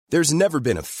There's never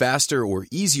been a faster or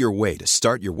easier way to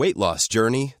start your weight loss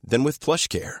journey than with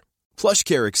PlushCare.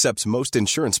 PlushCare accepts most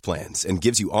insurance plans and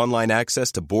gives you online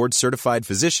access to board-certified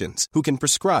physicians who can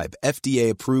prescribe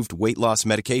FDA-approved weight loss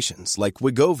medications like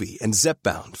Wegovy and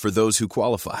Zepbound for those who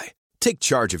qualify. Take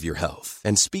charge of your health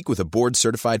and speak with a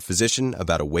board-certified physician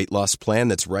about a weight loss plan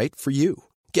that's right for you.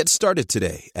 Get started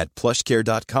today at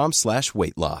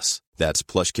plushcare.com/weight loss. That's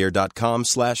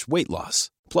plushcare.com/weight loss.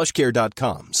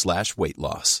 plushcare.com/weight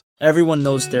loss. Everyone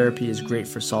knows therapy is great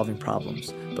for solving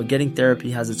problems, but getting therapy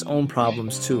has its own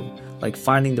problems too, like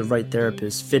finding the right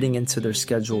therapist, fitting into their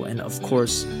schedule, and of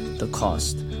course, the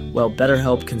cost. Well,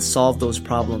 BetterHelp can solve those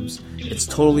problems. It's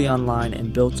totally online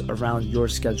and built around your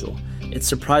schedule. It's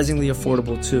surprisingly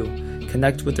affordable too.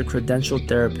 Connect with a credentialed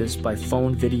therapist by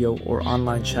phone, video, or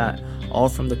online chat, all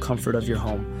from the comfort of your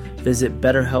home. Visit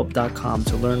BetterHelp.com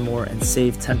to learn more and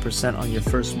save 10% on your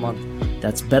first month.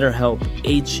 That's BetterHelp,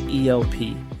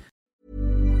 H-E-L-P.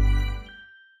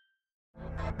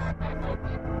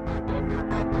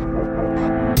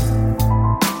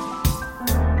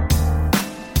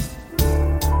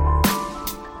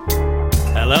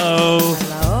 Hello.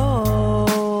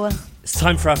 Hello. It's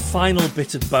time for our final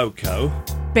bit of Boko.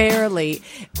 Barely.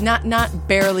 Not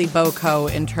barely Boko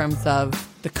in terms of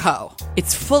the co.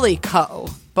 It's fully co,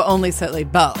 but only slightly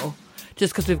bo,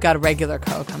 just because we've got a regular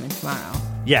co coming tomorrow.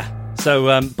 Yeah.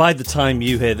 So by the time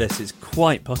you hear this, it's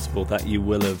quite possible that you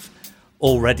will have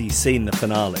already seen the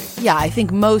finale. Yeah, I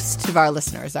think most of our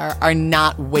listeners are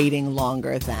not waiting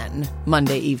longer than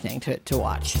Monday evening to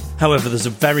watch. However, there's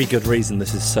a very good reason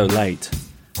this is so late.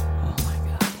 Oh my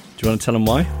God. Do you want to tell them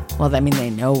why? Well, I mean, they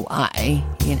know why,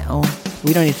 you know.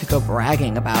 We don't need to go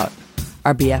bragging about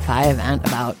our BFI event,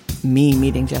 about me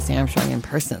meeting Jesse Armstrong in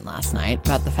person last night,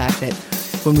 about the fact that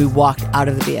when we walked out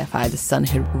of the BFI, the sun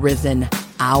had risen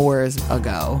hours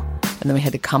ago, and then we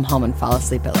had to come home and fall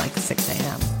asleep at like 6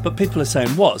 a.m. But people are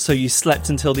saying, what? So you slept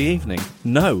until the evening?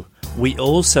 No, we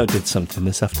also did something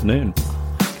this afternoon.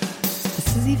 Oh my God.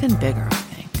 This is even bigger, I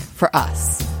think, for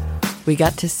us. We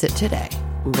got to sit today.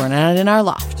 We weren't out in our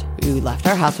loft. We left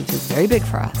our house, which is very big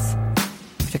for us.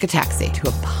 We took a taxi to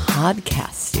a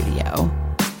podcast studio.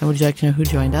 And would you like to know who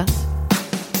joined us?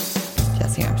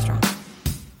 Jesse Armstrong.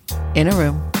 In a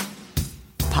room,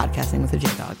 podcasting with a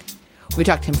J-Dog. We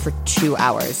talked to him for 2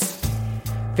 hours.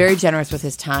 Very generous with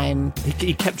his time.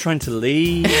 He kept trying to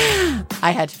leave.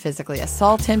 I had to physically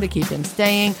assault him to keep him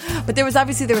staying. But there was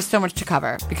so much to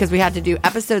cover because we had to do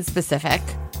episode specific.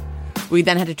 We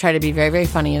then had to try to be very, very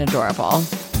funny and adorable.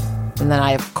 And then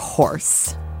I, of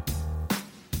course,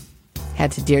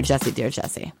 had to Dear Jesse, Dear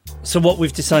Jesse. So what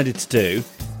we've decided to do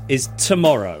is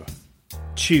tomorrow,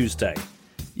 Tuesday,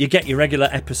 you get your regular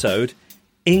episode,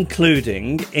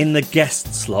 including, in the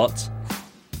guest slot,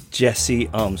 Jesse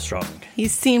Armstrong. He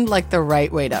seemed like the right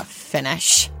way to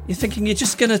finish. You're thinking you're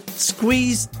just going to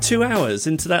squeeze 2 hours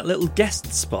into that little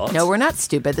guest spot? No, we're not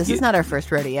stupid. This is not our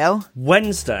first rodeo.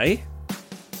 Wednesday,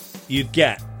 you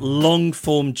get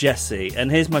long-form Jesse. And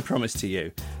here's my promise to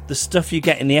you. The stuff you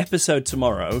get in the episode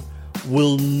tomorrow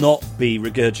will not be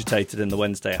regurgitated in the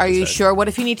Wednesday episode. Are you sure? What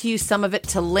if you need to use some of it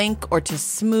to link or to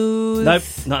smooth? Nope,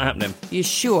 not happening. You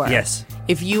sure? Yes.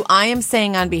 I am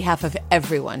saying on behalf of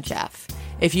everyone, Jeff,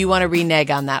 if you want to renege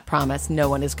on that promise, no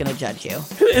one is going to judge you.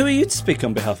 Who are you to speak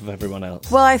on behalf of everyone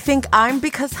else? Well, I think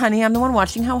because, honey, I'm the one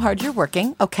watching how hard you're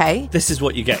working, okay? This is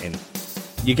what you're getting.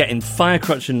 You're getting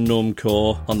Firecrotch and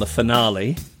Normcore on the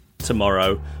finale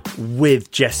tomorrow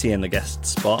with Jesse in the guest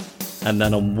spot. And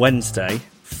then on Wednesday,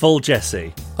 full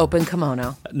Jesse. Open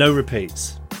kimono. No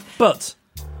repeats. But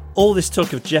all this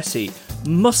talk of Jesse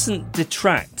mustn't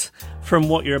detract from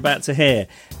what you're about to hear.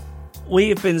 We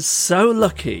have been so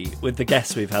lucky with the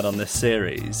guests we've had on this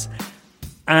series.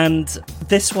 And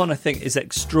this one, I think, is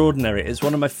extraordinary. It's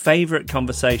one of my favourite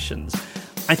conversations.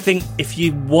 I think if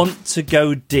you want to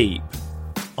go deep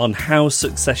on how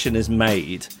Succession is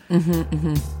made,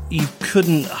 you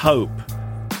couldn't hope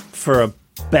for a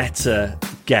better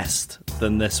guest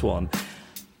than this one.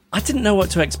 I didn't know what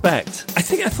to expect. I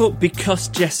thought because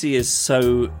Jesse is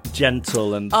so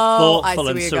gentle and thoughtful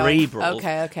and cerebral,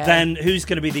 okay. then who's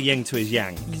going to be the yin to his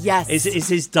yang? Yes. Is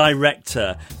his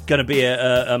director going to be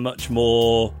a much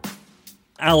more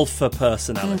alpha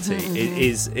personality?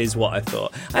 Is what I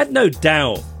thought. I had no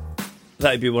doubt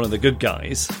that he'd be one of the good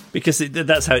guys because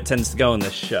that's how it tends to go on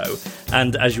this show.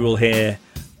 And as you will hear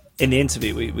in the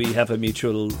interview, we have a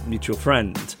mutual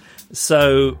friend.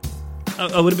 So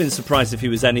I would have been surprised if he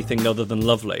was anything other than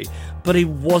lovely. But he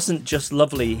wasn't just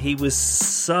lovely. He was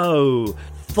so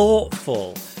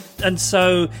thoughtful. and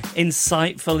so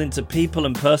insightful into people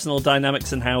and personal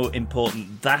dynamics and how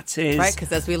important that is. Right,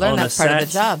 because as we learn, that's part of the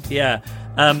job. Yeah.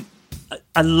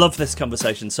 I love this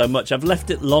conversation so much. I've left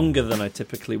it longer than I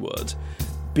typically would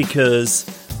because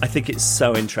I think it's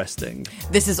so interesting.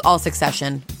 This is all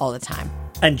Succession all the time.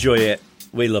 Enjoy it.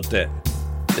 We loved it.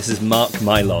 This is Mark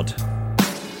Mylod.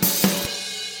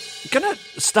 Going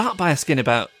to start by asking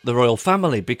about the royal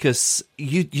family because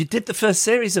you did the first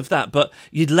series of that, but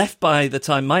you'd left by the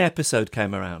time my episode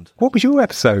came around. What was your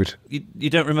episode? You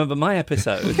don't remember my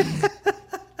episode?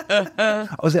 I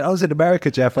was in America,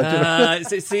 Jeff.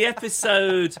 It's the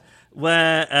episode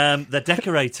where they're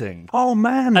decorating. Oh,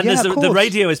 man. And yeah, the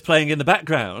radio is playing in the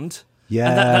background. Yeah.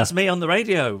 And that's me on the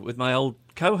radio with my old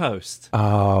co-host.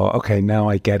 Oh, okay. Now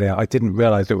I get it. I didn't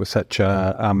realise it was such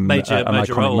a major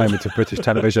iconic role. moment of British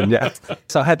television. Yeah.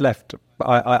 So I had left.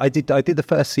 I did the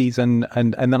first season,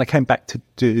 and then I came back to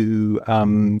do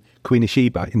Queen of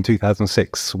Sheba in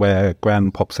 2006, where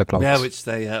Gran pops her clogs. Yeah, which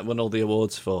they won all the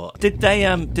awards for. Did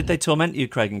they torment you,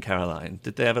 Craig and Caroline?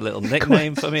 Did they have a little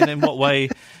nickname? I mean, in what way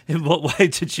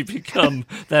did you become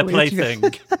their plaything?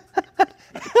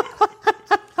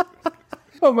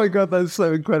 Oh my God, that's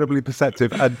so incredibly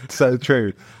perceptive and so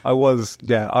true. I was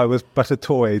but a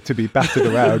toy to be battered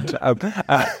around.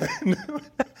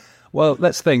 Well,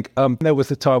 let's think. There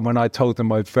was a time when I told them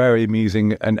my very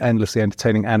amusing and endlessly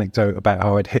entertaining anecdote about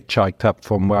how I'd hitchhiked up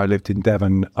from where I lived in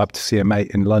Devon up to see a mate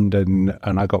in London,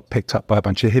 and I got picked up by a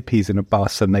bunch of hippies in a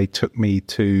bus, and they took me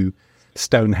to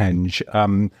Stonehenge.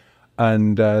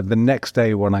 And the next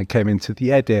day when I came into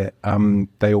the edit,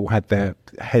 they all had their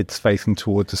heads facing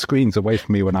towards the screens away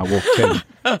from me when I walked in.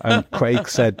 And Craig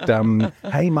said,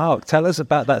 hey, Mark, tell us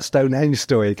about that Stonehenge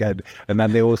story again. And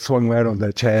then they all swung around on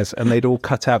their chairs and they'd all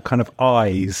cut out kind of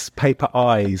eyes, paper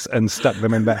eyes, and stuck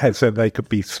them in their head so they could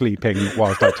be sleeping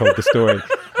whilst I told the story.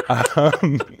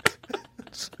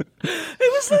 It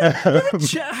was like,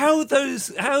 how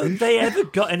they ever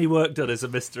got any work done is a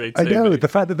mystery to I know me. the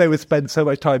fact that they would spend so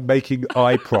much time making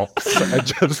eye props and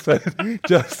just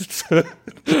to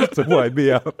wind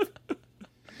me up.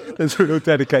 There's a real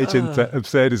dedication to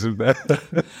absurdism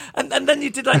there. And then you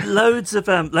did like loads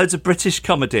of British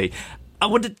comedy. I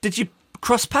wondered, did you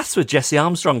cross paths with Jesse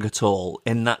Armstrong at all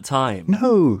in that time?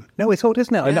 No, it's odd,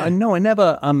 isn't it? Yeah. I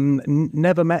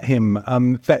never met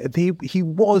him. He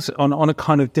was on a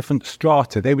kind of different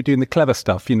strata. They were doing the clever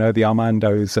stuff, the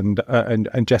Armandos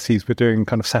and Jesse's were doing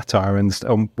kind of satire,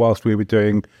 and whilst we were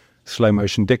doing slow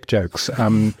motion dick jokes.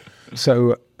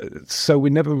 So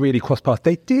we never really crossed paths.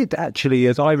 They did actually,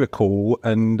 as I recall,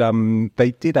 and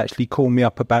they did actually call me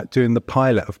up about doing the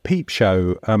pilot of Peep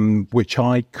Show, which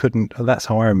I couldn't. That's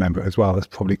how I remember it as well. That's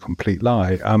probably a complete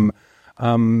lie.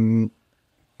 And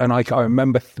I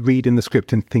remember reading the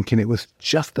script and thinking it was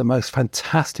just the most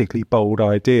fantastically bold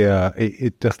idea.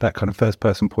 It just that kind of first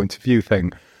person point of view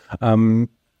thing, and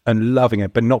loving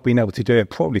it, but not being able to do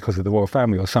it probably because of the royal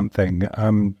family or something.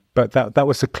 But that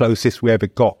was the closest we ever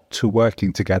got to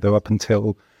working together up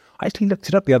until... I actually looked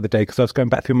it up the other day because I was going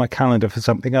back through my calendar for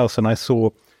something else, and I saw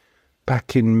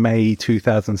back in May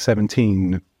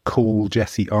 2017, Call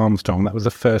Jesse Armstrong. That was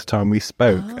the first time we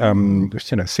spoke,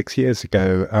 6 years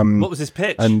ago. What was his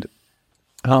pitch? And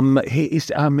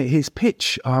his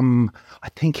pitch, I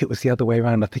think it was the other way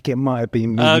around. I think it might have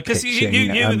been me because pitching.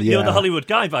 You're the Hollywood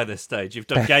guy by this stage. You've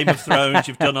done Game of Thrones,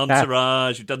 you've done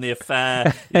Entourage, you've done The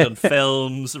Affair, you've done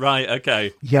films, right?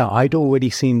 Okay. Yeah, I'd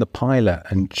already seen the pilot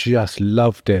and just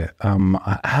loved it.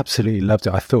 I absolutely loved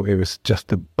it. I thought it was just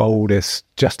the boldest,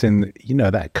 just in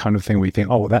that kind of thing where you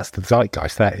think, oh, that's the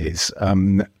zeitgeist. That is,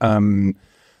 and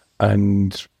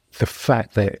the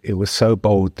fact that it was so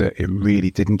bold that it really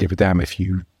didn't give a damn if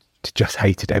you just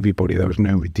hated everybody. There was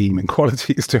no redeeming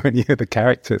qualities to any of the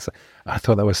characters. I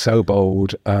thought that was so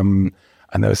bold. And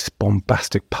there was this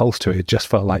bombastic pulse to it. It just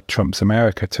felt like Trump's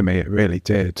America to me. It really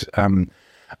did.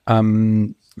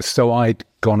 So I'd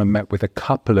gone and met with a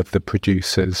couple of the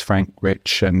producers, Frank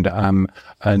Rich, and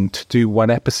to do one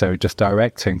episode just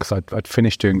directing, because I'd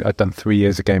done 3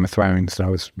 years of Game of Thrones, and I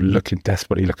was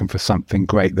desperately looking for something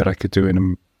great that I could do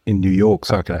in New York,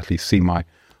 so I could actually see my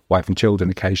wife and children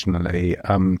occasionally.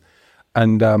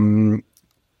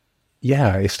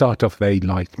 It started off, they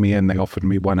liked me and they offered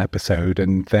me one episode,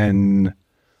 and then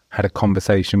had a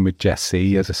conversation with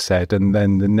Jesse, as I said, and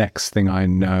then the next thing I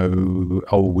know,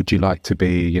 would you like to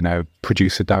be,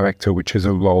 producer director, which is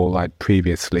a role I'd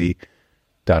previously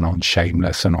done on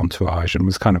Shameless and Entourage, and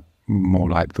was kind of more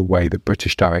like the way that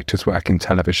British directors work in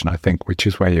television, I think, which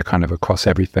is where you're kind of across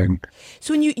everything.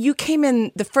 So when you came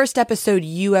in, the first episode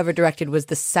you ever directed was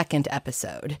the second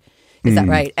episode. Is that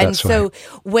right? And that's so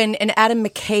right. and Adam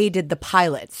McKay did the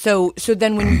pilot. So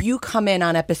then when you come in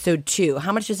on episode 2,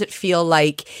 how much does it feel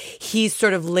like he's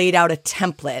sort of laid out a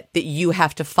template that you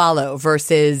have to follow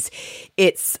versus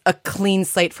it's a clean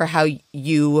slate for how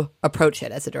you approach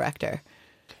it as a director?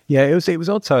 Yeah, it was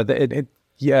odd. So that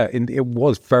it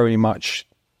was very much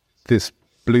this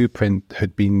blueprint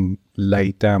had been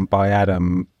laid down by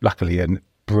Adam, luckily, a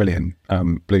brilliant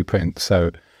blueprint.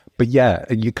 So, but yeah,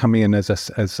 you come in as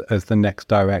the next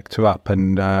director up,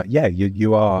 and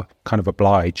you are kind of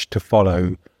obliged to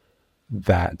follow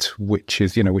that, which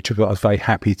is what I was very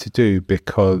happy to do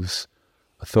because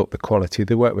I thought the quality of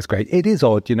the work was great. It is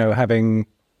odd, having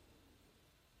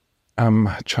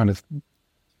trying to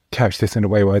couch this in a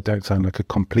way where I don't sound like a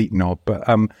complete knob, but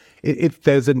if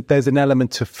there's an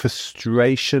element of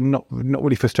frustration, not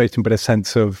really frustration, but a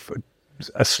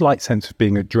slight sense of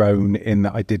being a drone in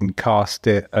that I didn't cast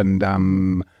it, and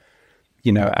and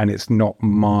it's not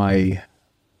my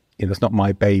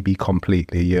baby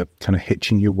completely. You're kind of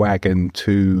hitching your wagon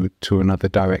to another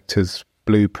director's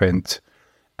blueprint,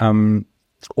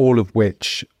 all of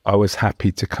which I was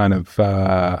happy to kind of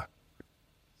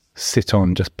sit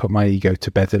on, just put my ego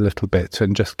to bed a little bit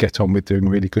and just get on with doing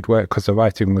really good work because the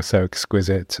writing was so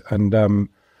exquisite. And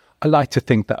I like to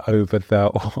think that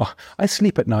I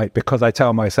sleep at night because I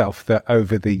tell myself that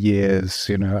over the years,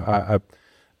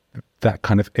 that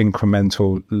kind of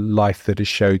incremental life that a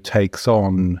show takes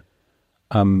on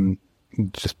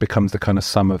just becomes the kind of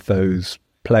sum of those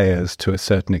players to a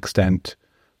certain extent.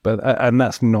 But and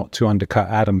that's not to undercut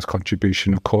Adam's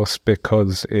contribution, of course,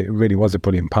 because it really was a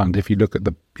brilliant punt. If you look at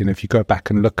if you go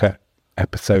back and look at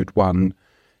episode 1,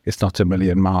 it's not a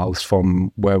million miles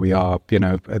from where we are,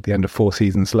 at the end of 4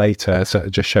 seasons later. So it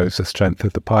just shows the strength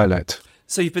of the pilot.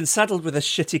 So you've been saddled with a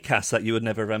shitty cast that you would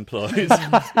never have employed.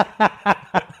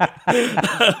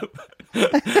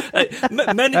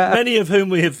 Many of whom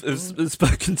we have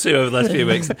spoken to over the last few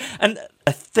weeks. And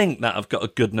I think that I've got a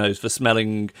good nose for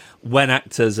smelling when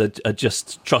actors are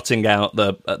just trotting out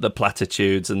the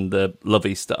platitudes and the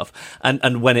lovey stuff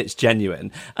and when it's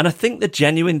genuine. And I think the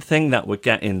genuine thing that we're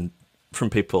getting from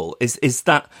people is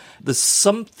that there's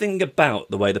something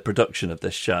about the way the production of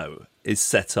this show is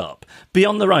set up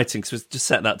beyond the writing, because we've just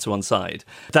set that to one side,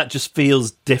 that just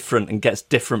feels different and gets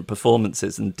different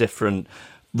performances and different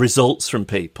results from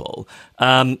people.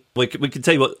 We can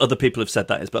tell you what other people have said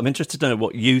that is, but I'm interested to know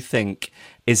what you think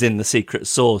is in the secret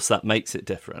sauce that makes it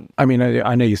different. I mean,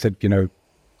 I know you said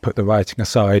put the writing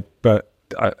aside, but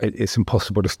it's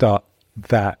impossible to start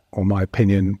that, or my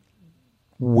opinion,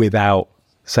 without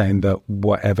saying that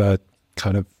whatever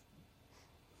kind of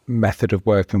method of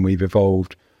working we've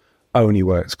evolved only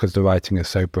works because the writing is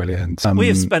so brilliant. We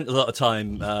have spent a lot of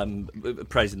time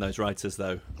praising those writers,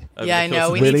 though. Yeah, I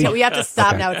know. We have to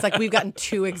stop now. It's like we've gotten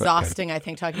too exhausting, I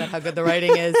think, talking about how good the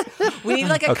writing is. We need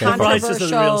like a controversial... Writers are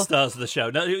the real stars of the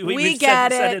show. No, we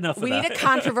get said enough of that. Need a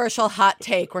controversial hot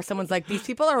take where someone's like, these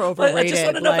people are overrated. I just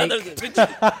want to know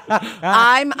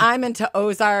I'm into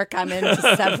Ozark. I'm into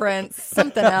Severance.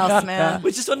 Something else, man.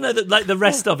 We just want to know that, like the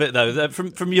rest of it, though,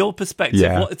 from your perspective.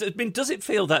 Yeah. Does it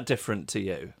feel that different to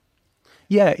you?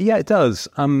 Yeah, it does.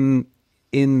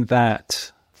 In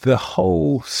that the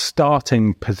whole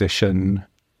starting position,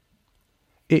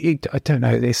 I don't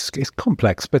know, it's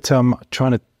complex, but I'm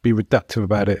trying to be reductive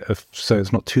about it so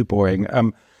it's not too boring.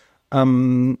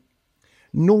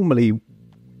 Normally,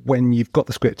 when you've got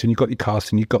the script and you've got your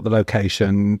cast and you've got the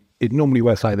location, it normally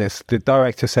works like this. The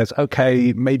director says,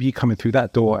 okay, maybe you come in through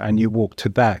that door and you walk to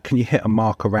that. Can you hit a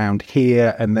mark around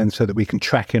here? And then so that we can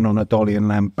track in on a dolly and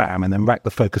land, bam, and then rack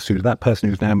the focus through to that person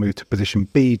who's now moved to position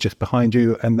B just behind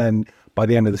you. And then by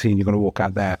the end of the scene, you're going to walk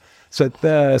out there. So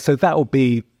that will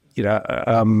be,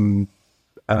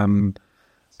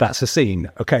 that's a scene.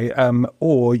 Okay.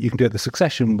 Or you can do it the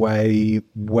Succession way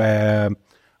where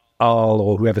I'll,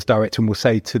 or whoever's directing, will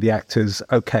say to the actors,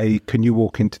 okay, can you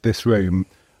walk into this room?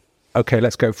 Okay,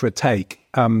 let's go for a take.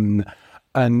 And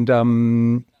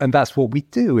that's what we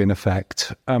do, in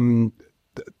effect.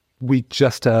 We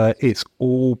just, it's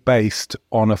all based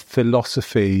on a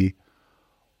philosophy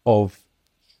of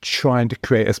trying to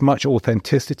create as much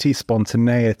authenticity,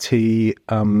 spontaneity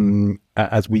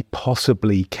as we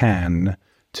possibly can,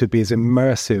 to be as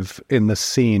immersive in the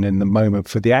scene, in the moment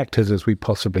for the actors as we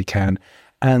possibly can,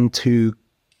 and to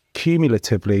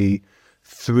cumulatively,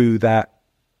 through that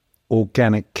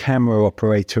organic camera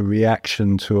operator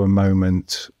reaction to a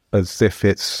moment, as if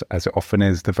it's, as it often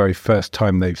is, the very first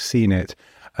time they've seen it,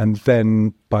 and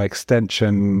then by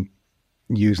extension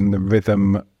using the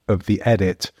rhythm of the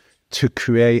edit to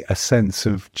create a sense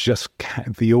of just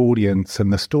the audience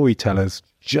and the storytellers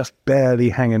just barely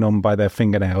hanging on by their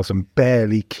fingernails and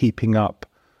barely keeping up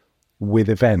with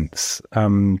events.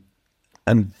 And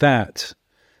that,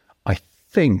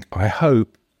 I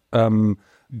hope,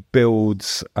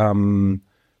 builds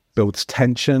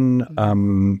tension,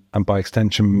 and by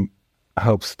extension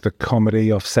helps the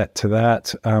comedy offset to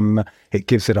that. It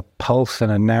gives it a pulse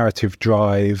and a narrative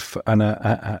drive, and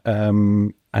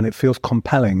it feels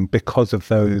compelling because of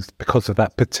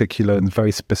that particular and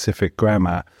very specific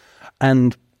grammar.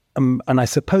 And I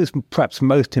suppose perhaps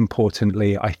most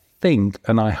importantly, I think,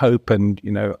 and I hope, and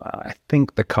I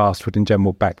think the cast would in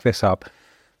general back this up.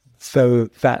 So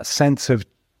that sense of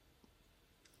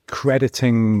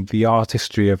crediting the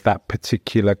artistry of that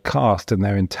particular cast and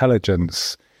their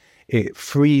intelligence, it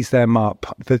frees them up.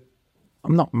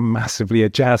 I'm not massively a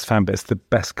jazz fan, but it's the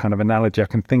best kind of analogy I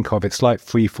can think of. It's like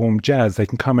free-form jazz. They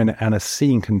can come in and a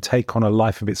scene can take on a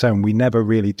life of its own. We never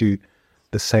really do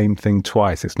the same thing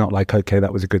twice. It's not like, okay,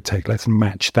 that was a good take, let's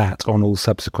match that on all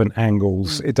subsequent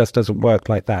angles. It just doesn't work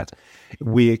like that.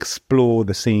 We explore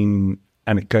the scene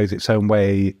and it goes its own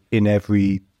way in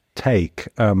every take.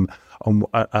 And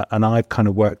I've kind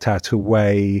of worked out a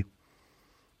way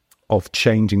of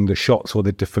changing the shots or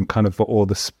the different kind of, or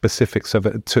the specifics of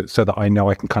it so that I know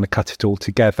I can kind of cut it all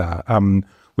together,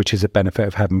 which is a benefit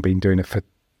of having been doing it for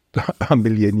a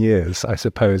million years, I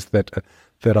suppose, that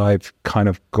I've kind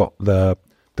of got the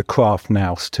craft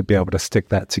now to be able to stick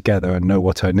that together and know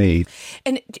what I need.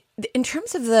 And in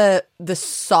terms of the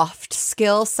soft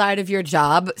skill side of your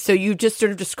job, so you just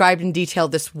sort of described in detail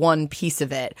this one piece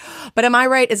of it. But am I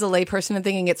right as a layperson in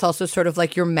thinking it's also sort of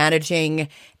like you're managing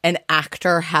an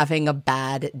actor having a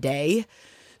bad day?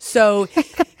 So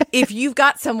if you've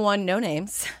got someone, no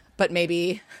names, but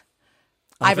maybe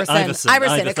Iverson.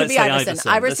 It could be Iverson.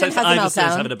 Iverson has a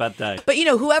meltdown. Having a bad day. But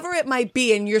whoever it might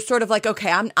be, and you're sort of like,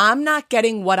 okay, I'm not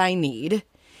getting what I need.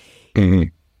 Mm-hmm.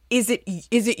 Is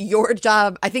it your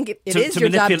job? I think it is your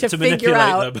job to figure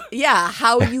out,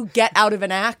 how you get out of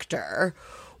an actor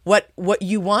what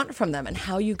you want from them and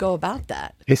how you go about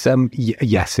that. It's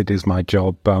yes, it is my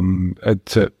job.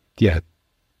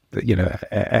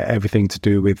 Everything to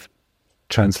do with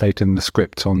translating the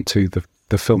script onto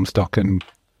the film stock and.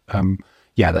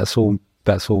 That's all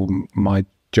my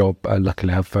job.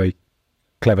 Luckily, I have a very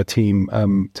clever team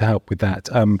to help with that.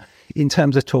 In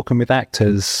terms of talking with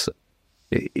actors,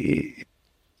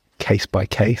 case by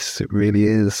case, it really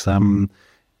is.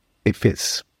 If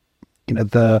it's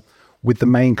with the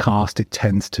main cast, it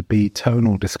tends to be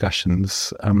tonal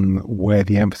discussions where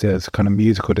the emphasis, kind of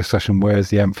musical discussion. Where's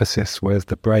the emphasis? Where's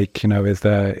the break? Is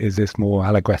this more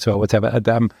allegretto or whatever?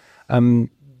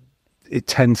 It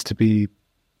tends to be.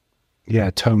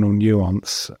 Tonal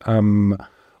nuance.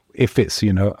 If it's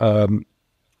a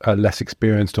less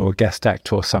experienced or a guest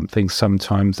actor or something,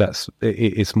 sometimes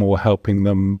it's more helping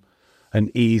them and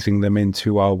easing them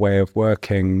into our way of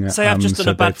working. Say I've just done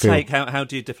a bad take. How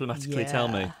do you diplomatically tell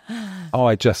me?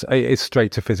 It's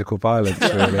straight to physical violence,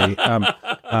 really.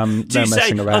 Do you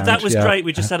say, around, that was great,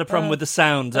 we just had a problem with the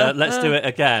sound, let's do it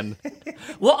again?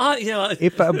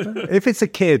 If it's a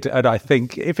kid and I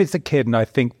think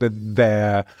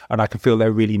that and I can feel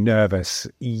they're really nervous,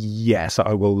 yes,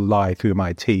 I will lie through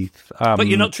my teeth. But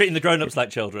you're not treating the grown-ups like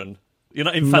children? You're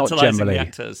not infantilizing the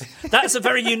actors? That's a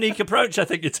very unique approach I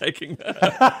think you're taking there.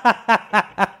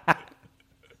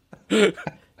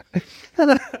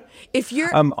 If you're,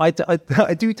 I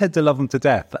do tend to love them to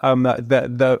death.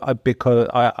 Because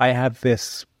I have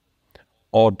this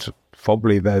odd,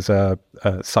 probably there's a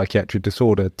psychiatric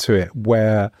disorder to it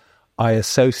where I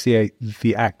associate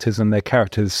the actors and their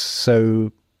characters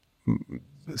so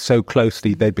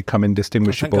closely they become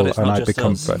indistinguishable, and I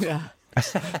become.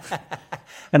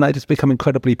 And I just become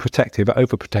incredibly protective,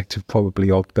 overprotective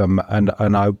probably of them, and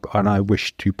I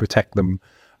wish to protect them,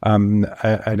 and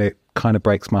it kind of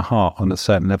breaks my heart on a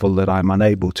certain level that I'm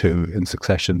unable to in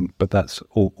Succession. But that's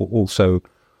also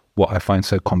what I find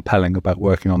so compelling about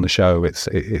working on the show.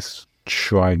 It's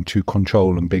trying to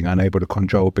control and being unable to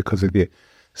control because of the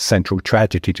central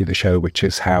tragedy to the show, which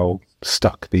is how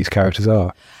stuck these characters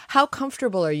are. How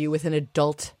comfortable are you with an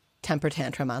adult temper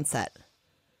tantrum on set?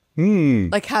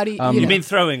 Like, how do you? You mean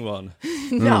throwing one?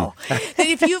 No.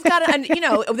 If you've got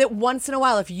that once in a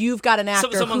while, if you've got an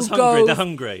actor someone's who hungry, they're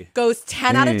hungry, goes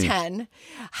 10 out of 10,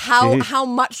 how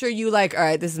much are you like, all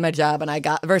right, this is my job, and I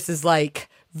got, versus like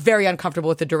very uncomfortable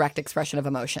with the direct expression of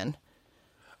emotion?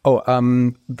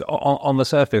 On the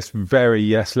surface, very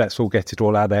yes. Let's all get it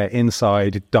all out there.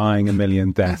 Inside, dying a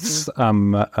million deaths.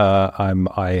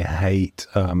 I hate,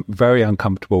 very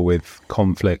uncomfortable with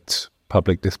conflict.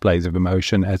 public displays of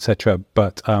emotion, etc.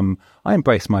 But I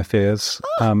embrace my fears.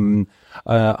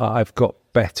 I've got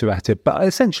better at it. But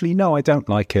essentially, no, I don't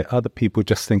like it. Other people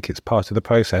just think it's part of the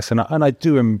process. And I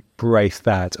do embrace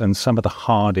that. And some of the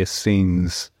hardest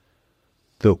scenes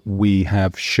that we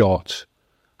have shot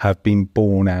have been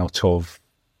born out of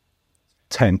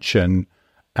tension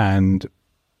and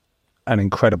an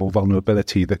incredible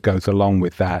vulnerability that goes along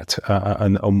with that,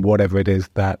 and whatever it is,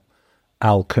 that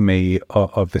alchemy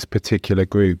of this particular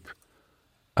group.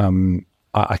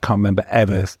 I can't remember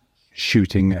ever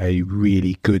shooting a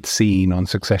really good scene on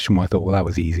Succession where I thought, well, that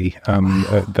was easy.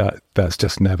 That's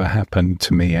just never happened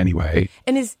to me anyway.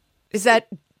 And is that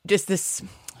just, this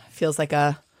feels like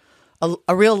a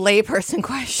real layperson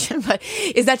question, but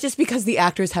is that just because the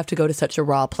actors have to go to such a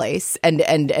raw place and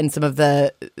some of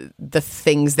the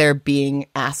things they're being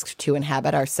asked to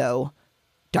inhabit are so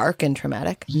dark and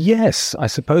traumatic? Yes, I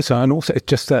suppose so. And also it's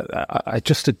just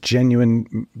a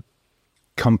genuine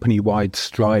company-wide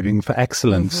striving for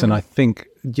excellence. Mm-hmm. And I think,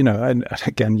 and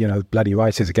again, bloody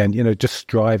writers again, just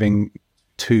striving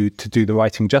to do the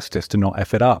writing justice, to not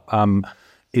F it up, I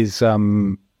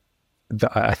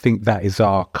think that is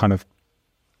our kind of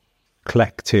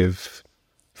collective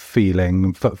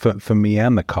feeling for me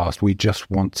and the cast. We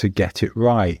just want to get it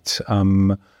right.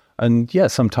 And yeah,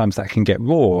 sometimes that can get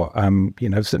raw.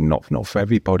 So not for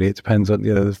everybody. It depends on,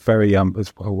 there's very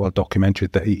well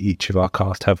documented that each of our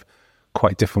cast have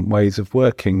quite different ways of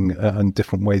working and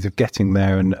different ways of getting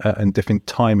there and different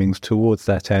timings towards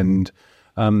that end.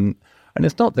 And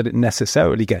it's not that it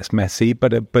necessarily gets messy,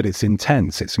 but it's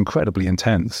intense. It's incredibly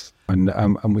intense.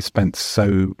 And we spent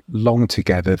so long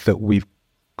together that we've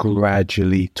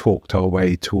gradually talked our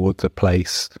way towards a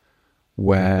place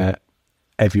where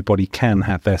everybody can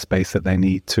have their space that they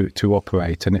need to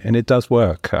operate. And it does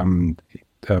work. And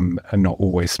not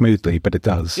always smoothly, but it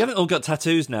does. You haven't all got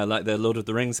tattoos now, like the Lord of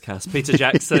the Rings cast. Peter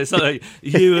Jackson, it's not like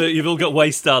you've all got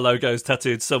Waystar logos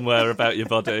tattooed somewhere about your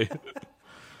body.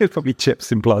 There's probably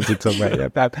chips implanted somewhere.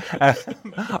 Yeah.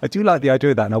 I do like the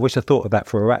idea of that, and I wish I thought of that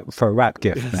for a rap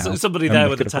gift now. Somebody there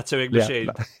with a tattooing machine.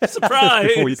 Yeah.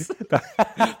 Surprise!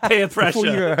 Peer pressure. Before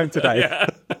you go home today. Yeah.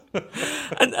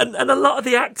 And a lot of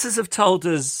the actors have told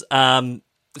us,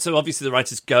 so obviously the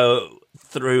writers go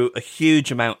through a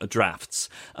huge amount of drafts,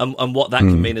 and what that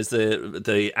can mean is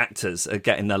the actors are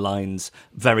getting their lines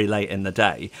very late in the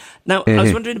day. Now, I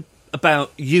was wondering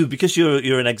about you, because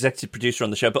you're an executive producer on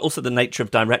the show, but also the nature of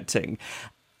directing.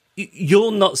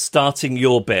 You're not starting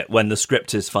your bit when the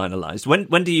script is finalised.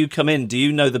 When do you come in? Do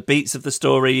you know the beats of the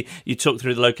story? You talk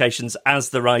through the locations as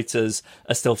the writers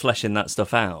are still fleshing that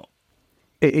stuff out?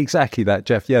 Exactly that,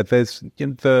 Jeff. Yeah, there's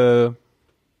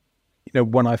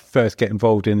when I first get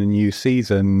involved in a new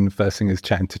season, first thing is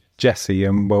chatting to Jesse,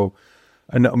 and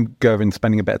I'm going,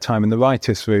 spending a bit of time in the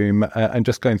writer's room and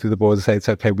just going through the boards and say, it's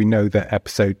okay, we know that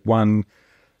episode 1,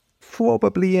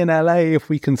 probably in LA if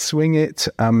we can swing it.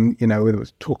 We'll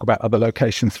talk about other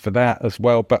locations for that as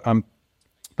well, but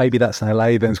maybe that's in LA,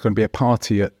 then there's going to be a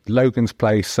party at Logan's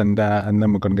place, and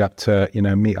then we're going to go up to,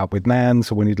 meet up with Nan,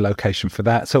 so we need a location for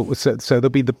that. So there'll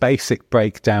be the basic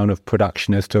breakdown of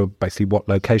production as to basically what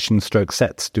location stroke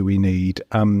sets do we need.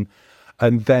 And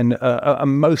then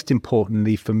most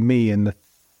importantly for me, and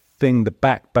the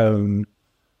backbone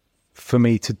for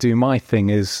me to do my thing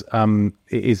is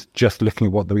just looking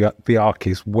at what the arc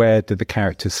is. Where do the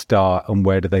characters start and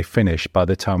where do they finish by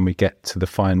the time we get to the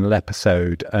final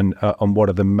episode, and what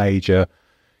are the major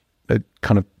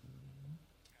kind of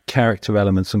character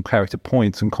elements and character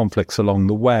points and conflicts along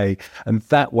the way. And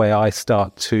that way I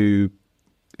start to,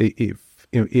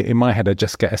 in my head, I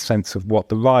just get a sense of what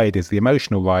the ride is, the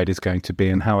emotional ride is going to be,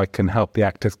 and how I can help the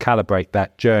actors calibrate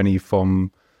that journey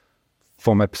from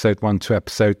episode 1 to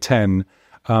episode 10.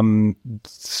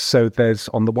 So there's,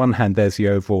 on the one hand, there's the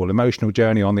overall emotional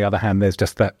journey. On the other hand, there's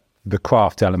just the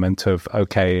craft element of,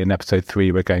 okay, in episode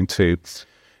 3, we're going to,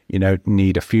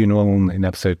 need a funeral. In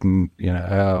episode,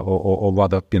 or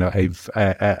rather,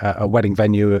 a wedding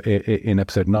venue. In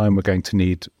episode 9, we're going to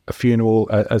need a funeral.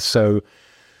 So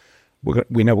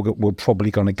we know we're probably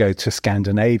going to go to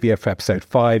Scandinavia for episode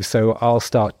 5, so I'll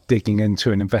start digging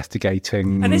into and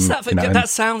investigating. And is that that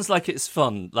sounds like it's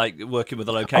fun, like working with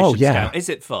a location scout? Is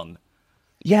it fun?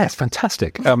 Yeah, it's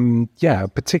fantastic.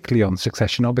 Particularly on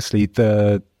Succession. Obviously,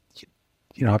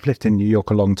 I've lived in New York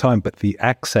a long time, but the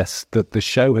access that the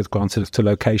show has granted to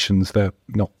locations that,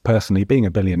 not personally being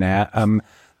a billionaire,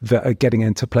 that are getting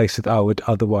into places that I would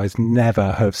otherwise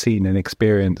never have seen and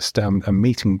experienced, and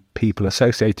meeting people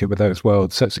associated with those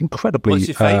worlds. So it's incredibly... What's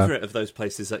your favourite of those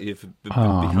places that you've been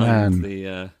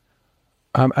behind?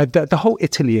 The whole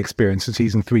Italy experience in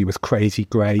season 3 was crazy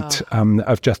great.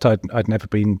 I'd never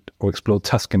been or explored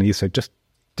Tuscany, so just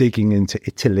digging into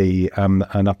Italy and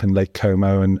up in Lake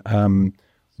Como and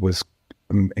was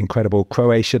incredible.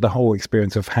 Croatia, the whole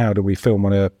experience of how do we film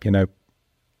on a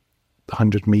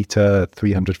 100-meter,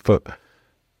 300-foot,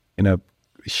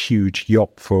 huge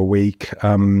yacht for a week.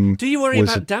 Do you worry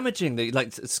about damaging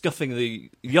scuffing the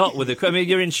yacht with it? I mean,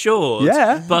 you're insured.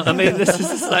 Yeah. But I mean, this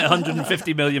is like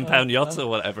 £150 million yacht or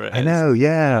whatever it is. I know,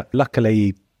 yeah.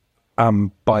 Luckily,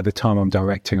 by the time I'm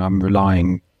directing, I'm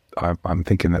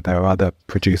thinking that there are other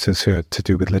producers who are to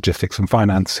do with logistics and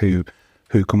finance who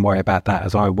can worry about that,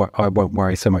 as I won't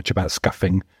worry so much about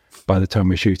scuffing by the time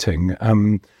we're shooting.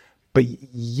 But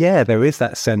yeah, there is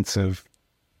that sense of,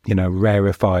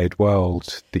 rarefied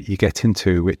world that you get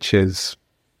into, which is,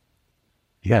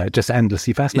 just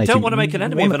endlessly fascinating. You don't want to make an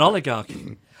enemy of an oligarch.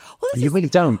 Well, you really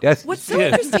don't. Yes. What's so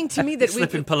interesting to me that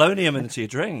slipping polonium into your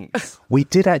drinks. We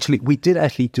did actually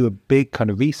do a big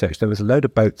kind of research. There was a load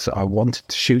of boats that I wanted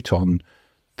to shoot on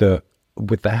that,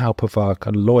 with the help of our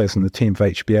kind of lawyers and the team of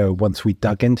HBO, once we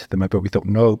dug into them, but we thought,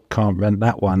 no, can't rent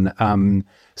that one.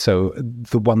 So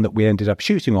the one that we ended up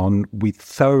shooting on, we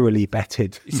thoroughly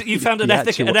vetted. So you found an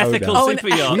ethical super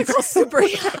yacht. Ethical super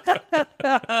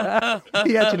yacht.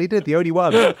 He actually did, the only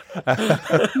one.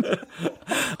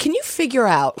 Can you figure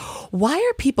out why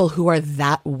are people who are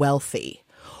that wealthy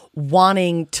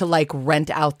wanting to rent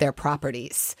out their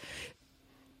properties?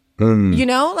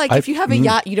 If you have a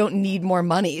yacht, you don't need more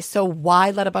money. So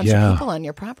why let a bunch of people on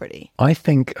your property? I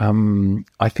think a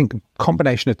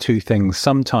combination of two things.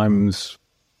 Sometimes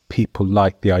people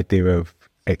like the idea of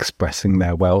expressing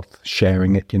their wealth,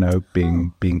 sharing it,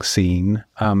 being seen.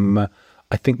 I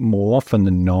think more often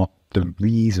than not, the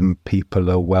reason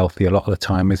people are wealthy a lot of the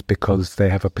time is because they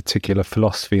have a particular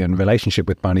philosophy and relationship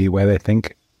with money where they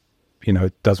think,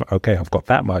 I've got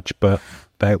that much, but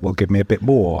that will give me a bit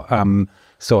more.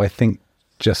 So I think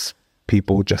some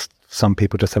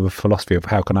people just have a philosophy of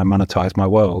how can I monetize my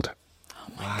world.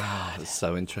 Oh my God. That's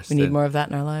so interesting. We need more of that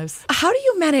in our lives. How do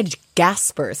you manage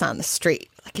gaspers on the street?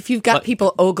 If you've got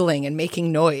people ogling and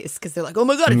making noise because they're like, oh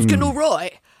my God, it's Kendall Roy.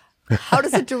 How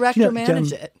does a director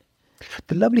manage it?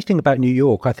 The lovely thing about New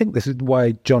York, I think this is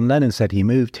why John Lennon said he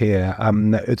moved here.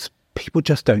 It's people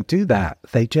just don't do that.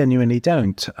 They genuinely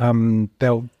don't.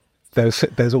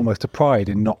 There's almost a pride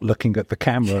in not looking at the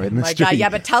camera in the street. God, yeah,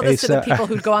 but tell this to the people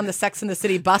who go on the Sex and the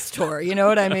City bus tour. You know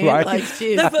what I mean? Right.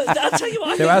 Geez. No, but I'll tell you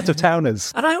what. They're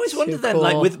out-of-towners. And I always wonder then,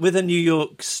 cool. with a New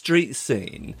York street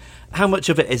scene, how much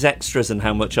of it is extras and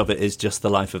how much of it is just the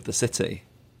life of the city?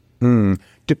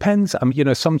 Depends.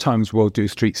 Sometimes we'll do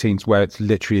street scenes where it's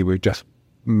literally we've just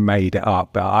made it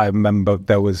up. I remember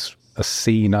there was a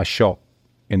scene I shot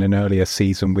in an earlier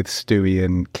season with Stewie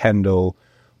and Kendall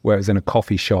where it was in a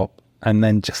coffee shop. And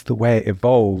then just the way it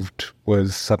evolved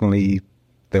was suddenly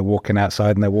they're walking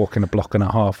outside and they're walking a block and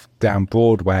a half down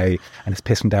Broadway and it's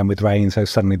pissing down with rain. So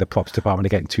suddenly the props department are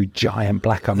getting two giant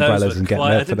black umbrellas and getting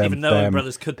there for them. I didn't even know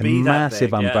umbrellas could be that massive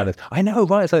big, umbrellas. I know,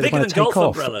 right? So bigger they than want to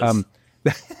golf take off.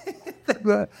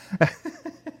 umbrellas.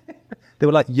 They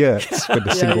were like yurts with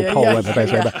a single pole at the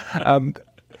base.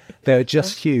 They're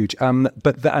just huge.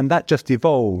 But that just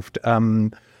evolved.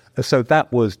 So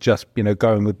that was just,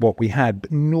 going with what we had.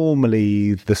 But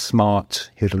normally the smart,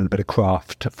 here's a little bit of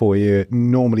craft for you.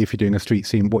 Normally if you're doing a street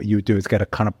scene, what you would do is get a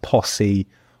kind of posse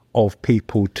of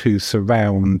people to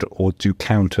surround or do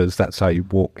counters. That's how you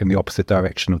walk in the opposite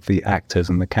direction of the actors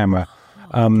and the camera.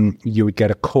 You would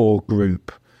get a core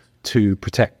group to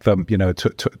protect them,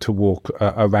 to walk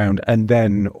around. And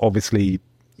then obviously,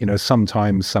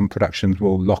 sometimes some productions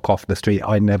will lock off the street.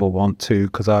 I never want to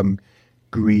because I'm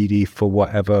greedy for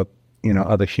whatever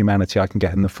other humanity I can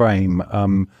get in the frame,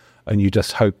 and you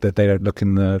just hope that they don't look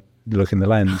in the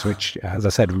lens, which, as I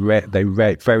said, they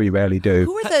very rarely do.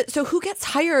 Who gets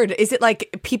hired? Is it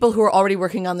like people who are already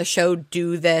working on the show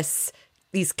do these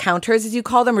counters, as you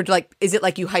call them, or is it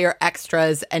like you hire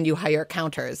extras and you hire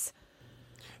counters?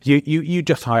 You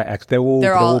just hire extras.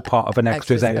 They're all part of an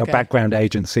extras, a background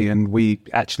agency, and we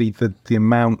actually the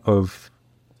amount of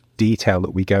detail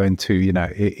that we go into,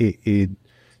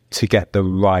 to get the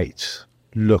right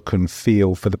look and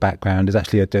feel for the background is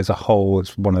actually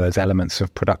it's one of those elements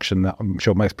of production that I'm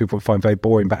sure most people find very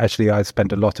boring, but actually I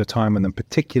spend a lot of time on them,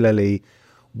 particularly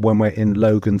when we're in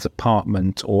Logan's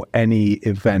apartment or any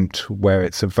event where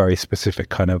it's a very specific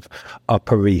kind of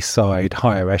Upper East Side,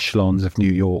 higher echelons of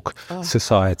New York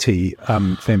society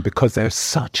thing, because there's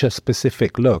such a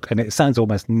specific look, and it sounds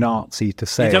almost Nazi to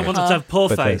say. You don't want it to have poor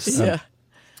face.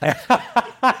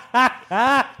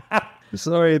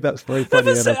 Sorry, that's very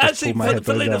funny. No, but actually,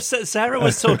 funnily enough, Sarah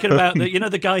was talking about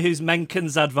the guy who's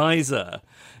Menken's advisor.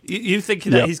 You think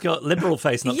that he's got liberal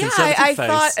face, not conservative face? Yeah,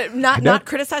 I thought, not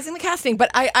criticizing the casting,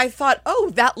 but I thought,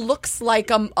 that looks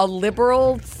like a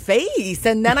liberal face.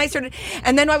 And then I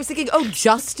was thinking,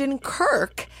 Justin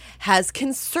Kirk has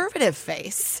conservative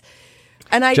face.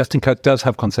 And Justin Kirk does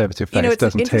have conservative face, it's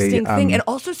doesn't an interesting he? thing, and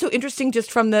also so interesting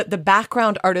just from the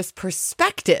background artist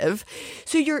perspective.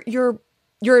 So you're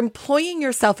employing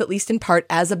yourself, at least in part,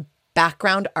 as a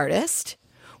background artist,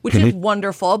 which is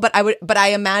wonderful. But I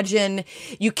imagine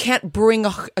you can't bring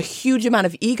a huge amount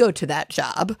of ego to that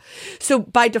job. So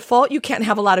by default, you can't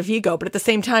have a lot of ego. But at the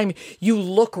same time, you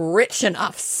look rich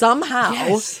enough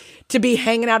somehow to be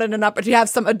hanging out in to have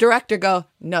a director go,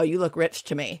 no, you look rich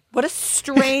to me. What a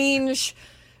strange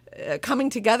coming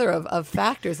together of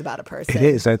factors about a person. It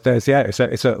is.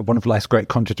 It's one of life's great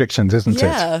contradictions, isn't it?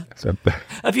 Yeah. So,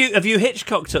 Have you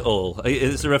Hitchcocked at all?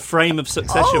 Is there a frame of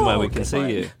Succession where we can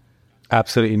see you?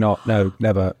 Absolutely not. No,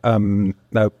 never.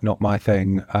 No, not my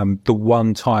thing. The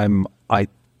one time I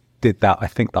did that, I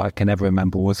think that I can ever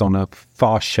remember, was on a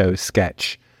Fast Show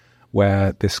sketch,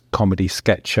 where this comedy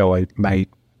sketch show I made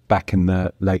back in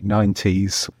the late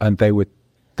 90s, and they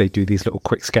do these little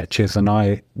quick sketches, and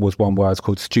I was one where I was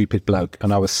called Stupid Bloke,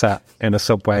 and I was sat in a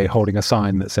subway holding a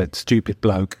sign that said Stupid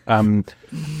Bloke, and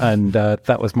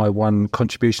that was my one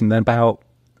contribution. Then about,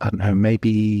 I don't know,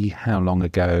 maybe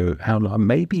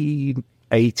maybe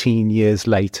 18 years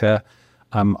later,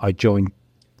 I joined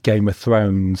Game of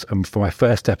Thrones, and for my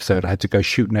first episode I had to go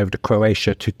shooting over to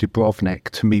Croatia to Dubrovnik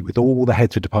to meet with all the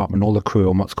heads of department, all the crew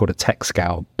on what's called a tech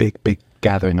scout, big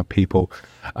gathering of people,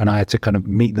 and I had to kind of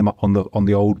meet them up on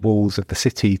the old walls of the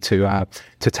city to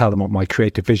tell them what my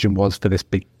creative vision was for this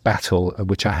big battle,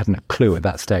 which I hadn't a clue at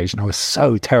that stage, and I was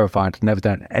so terrified. I'd never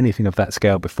done anything of that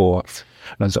scale before,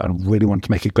 and I really wanted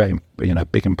to make a great,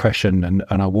 big impression, and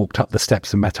I walked up the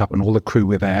steps and met up, and all the crew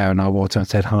were there, and I walked and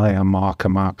said, "Hi, I'm Mark,"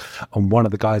 and one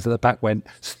of the guys at the back went,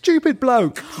 "Stupid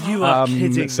bloke!" You are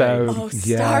kidding me.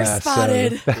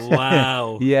 Star-spotted.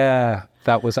 Wow. Yeah.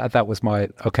 That was my,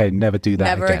 okay, never do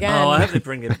that again. Oh, I hope they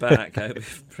bring it back. I hope it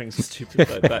brings the Stupid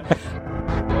Bloke back.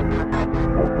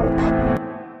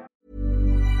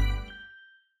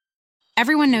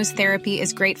 Everyone knows therapy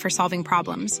is great for solving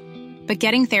problems, but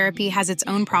getting therapy has its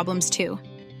own problems too,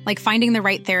 like finding the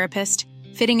right therapist,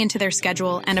 fitting into their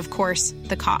schedule, and of course,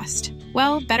 the cost.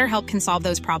 Well, BetterHelp can solve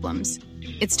those problems.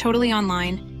 It's totally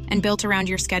online and built around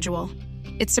your schedule.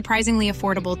 It's surprisingly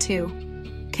affordable too.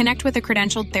 Connect with a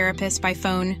credentialed therapist by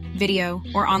phone, video,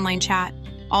 or online chat,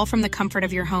 all from the comfort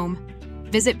of your home.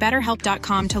 Visit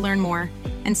BetterHelp.com to learn more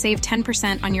and save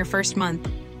 10% on your first month.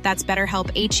 That's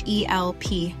BetterHelp,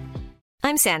 H-E-L-P.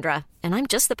 I'm Sandra, and I'm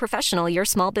just the professional your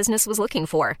small business was looking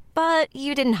for. But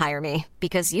you didn't hire me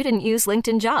because you didn't use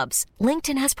LinkedIn Jobs.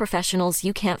 LinkedIn has professionals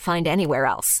you can't find anywhere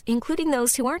else, including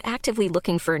those who aren't actively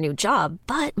looking for a new job,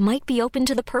 but might be open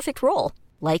to the perfect role,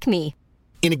 like me.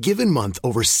 In a given month,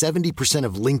 over 70%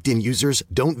 of LinkedIn users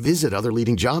don't visit other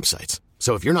leading job sites.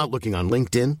 So if you're not looking on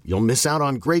LinkedIn, you'll miss out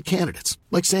on great candidates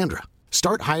like Sandra.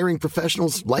 Start hiring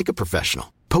professionals like a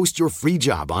professional. Post your free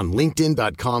job on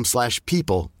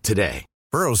linkedin.com/people today.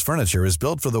 Burrow's furniture is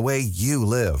built for the way you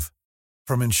live.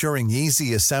 From ensuring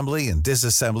easy assembly and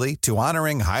disassembly to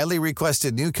honoring highly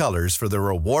requested new colors for their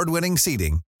award-winning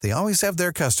seating, they always have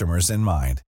their customers in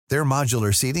mind. Their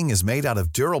modular seating is made out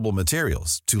of durable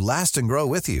materials to last and grow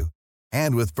with you.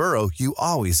 And with Burrow, you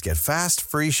always get fast,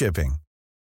 free shipping.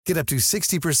 Get up to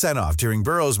 60% off during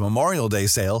Burrow's Memorial Day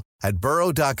sale at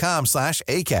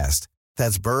burrow.com/ACAST.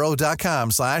 That's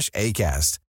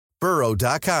burrow.com/ACAST.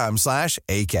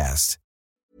 burrow.com/ACAST.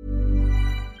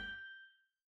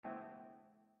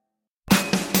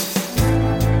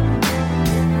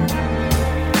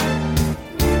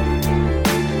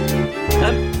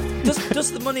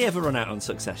 Does the money ever run out on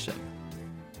Succession?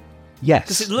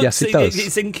 Yes, Yes, it does.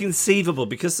 It's inconceivable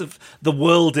because of the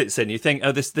world it's in. You think,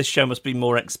 this show must be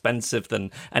more expensive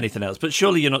than anything else. But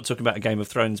surely you're not talking about a Game of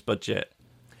Thrones budget.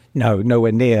 No,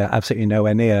 nowhere near. Absolutely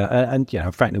nowhere near. And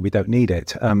frankly, we don't need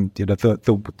it.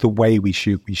 The way we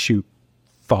shoot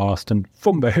fast and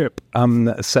from the hip.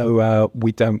 So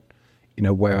we don't.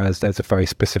 Whereas there's a very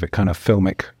specific kind of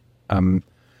filmic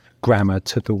grammar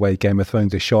to the way Game of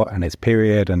Thrones is shot and its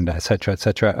period and et cetera, et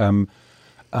cetera.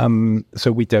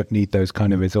 So we don't need those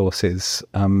kind of resources.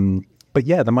 But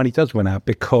yeah, the money does run out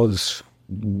because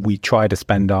we try to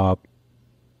spend our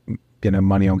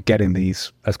money on getting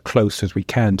these as close as we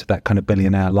can to that kind of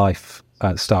billionaire life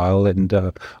style, and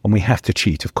we have to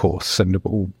cheat, of course,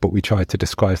 but we try to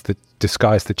disguise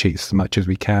the cheats as much as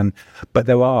we can. But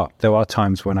there are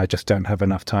times when I just don't have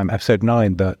enough time. Episode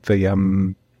 9,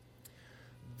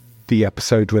 the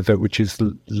episode which is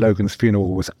Logan's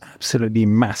funeral, was absolutely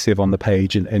massive on the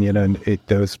page, and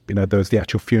there was the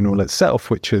actual funeral itself,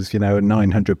 which was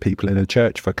 900 people in a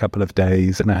church for a couple of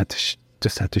days, and I had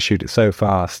to shoot it so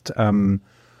fast.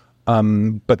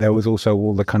 But there was also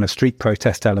all the kind of street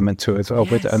protest element to it as well,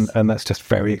 yes. and that's just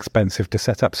very expensive to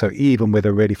set up. So even with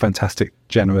a really fantastic,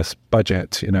 generous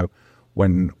budget,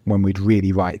 when we'd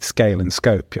really write scale and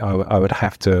scope, I would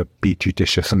have to be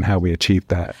judicious in how we achieved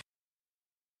that.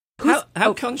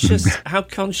 How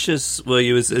conscious were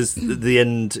you as the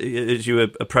end, as you were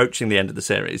approaching the end of the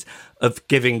series, of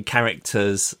giving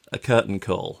characters a curtain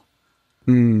call?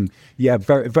 Yeah,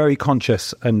 very, very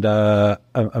conscious, and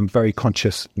I'm very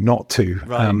conscious not to,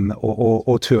 right.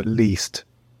 or to at least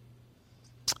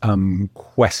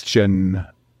question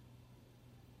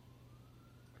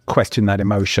that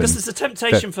emotion. Because there's a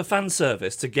temptation for fan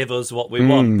service to give us what we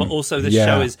want, but also the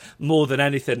show is more than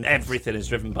anything. Everything is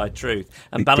driven by truth,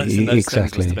 and balancing those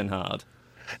things must have been hard.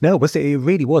 No, it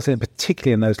really wasn't,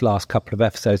 particularly in those last couple of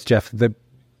episodes, Jeff.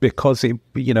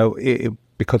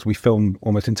 Because we film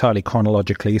almost entirely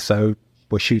chronologically, so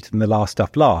we're shooting the last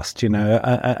stuff last,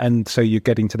 and so you're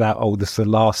getting to that. Oh, this is the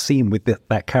last scene with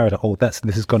that character. Oh, this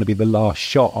is going to be the last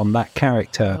shot on that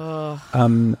character.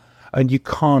 And you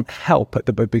can't help but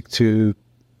to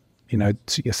you're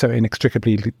so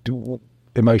inextricably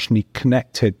emotionally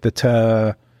connected that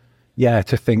to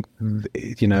think,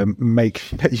 you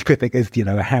could think,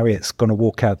 Harriet's going to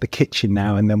walk out the kitchen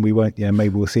now, and then we won't, maybe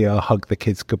we'll see her hug the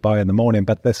kids goodbye in the morning,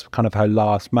 but that's kind of her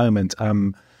last moment.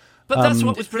 But that's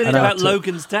what was brilliant about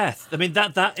Logan's death. I mean,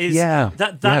 that is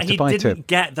that he didn't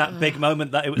get that big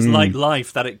moment, that it was like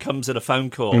life, that it comes in a phone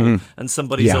call and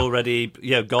somebody's already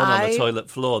gone on the toilet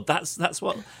floor. That's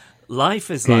what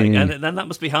life is like, and then that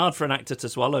must be hard for an actor to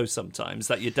swallow sometimes,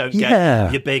 that you don't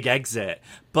get your big exit.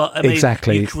 But I mean,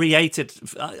 you created,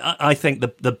 I think,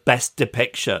 the best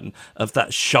depiction of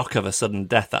that shock of a sudden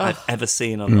death that I've ever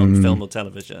seen on film or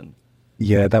television.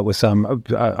 Yeah, that was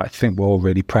I think we're all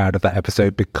really proud of that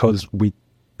episode, because we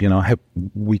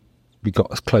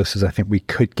got as close as I think we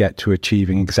could get to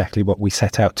achieving exactly what we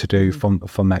set out to do.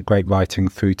 From that great writing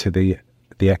through to the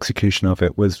execution of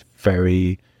it was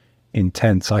very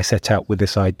intense. I set out with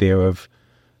this idea of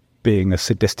being a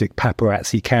sadistic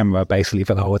paparazzi camera, basically,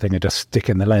 for the whole thing, and just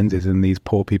sticking the lenses in these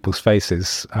poor people's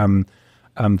faces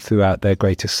throughout their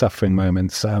greatest suffering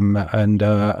moments, and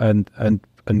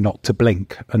not to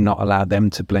blink, and not allow them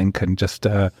to blink, and just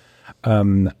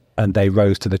and they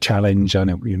rose to the challenge.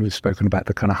 And we've spoken about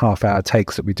the kind of half-hour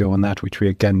takes that we do on that, which we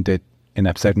again did in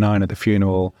episode 9 at the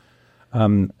funeral,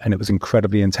 and it was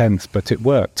incredibly intense, but it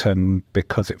worked, and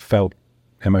because it felt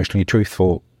emotionally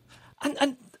truthful.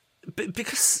 And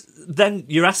because then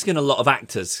you're asking a lot of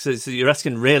actors, so you're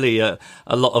asking really a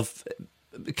lot of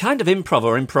kind of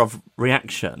improv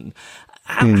reaction.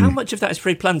 How much of that is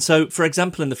pre-planned? So, for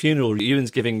example, in the funeral,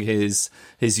 Ewan's giving his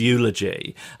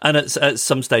eulogy, and at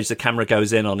some stage the camera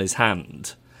goes in on his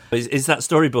hand. Is that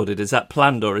storyboarded? Is that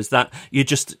planned? Or is that you're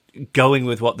just going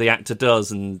with what the actor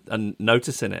does and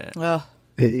noticing it? Well,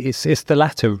 it's the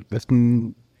latter.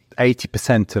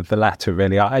 80% of the latter,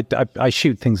 really. I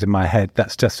shoot things in my head.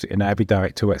 That's just, every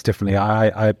director works differently.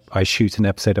 I shoot an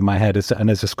episode in my head, and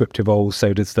as a script evolves,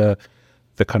 so does the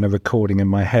kind of recording in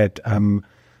my head.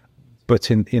 But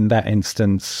in that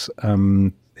instance,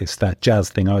 it's that jazz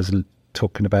thing I was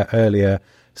talking about earlier.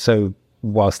 So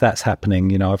whilst that's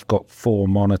happening, I've got 4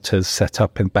 monitors set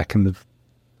up back in the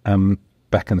kind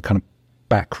of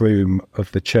back room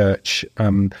of the church,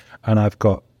 and I've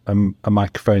got a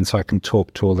microphone so I can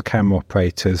talk to all the camera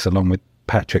operators, along with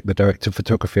Patrick, the director of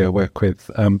photography I work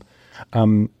with, and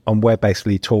we're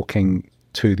basically talking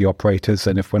to the operators.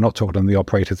 And if we're not talking to the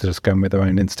operators, they're just going with their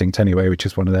own instinct anyway, which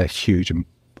is one of their huge and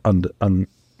kind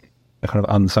of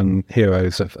unsung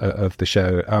heroes of the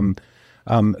show.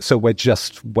 So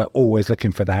we're always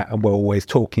looking for that, and we're always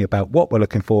talking about what we're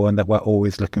looking for, and that we're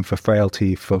always looking for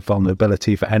frailty, for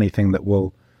vulnerability, for anything that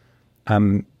will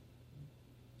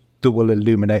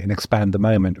illuminate and expand the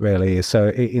moment, really. So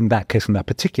in that case, in that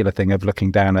particular thing of looking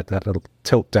down at that little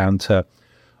tilt down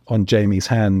on Jamie's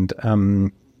hand,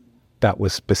 that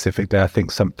was specifically, I think,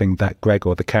 something that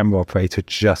Gregor, the camera operator,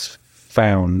 just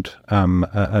found,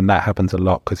 and that happens a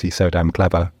lot because he's so damn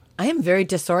clever. I am very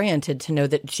disoriented to know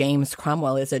that James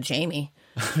Cromwell is a Jamie.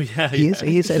 Yeah,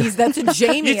 That's a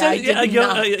Jamie.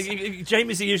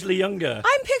 Jamie's usually younger.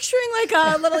 I'm picturing like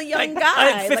a little young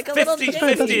guy, like a little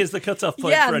 50 is the cutoff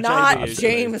point for a not Jamie.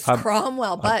 James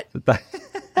Cromwell, but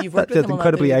you've worked with That's him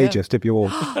incredibly ageist if you're.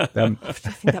 I think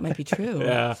that might be true.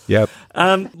 Yeah. Yep.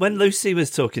 When Lucy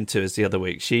was talking to us the other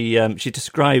week, she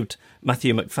described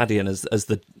Matthew McFadden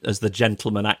as the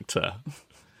gentleman actor,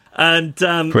 and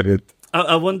Brilliant.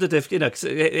 I wondered if, 'cause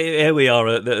here we are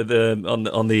at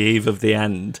on the eve of the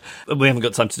end. We haven't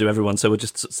got time to do everyone, so we'll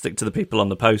just stick to the people on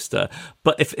the poster.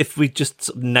 But if we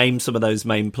just name some of those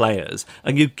main players,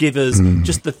 and you give us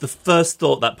just the first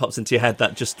thought that pops into your head,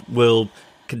 that just will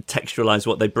contextualise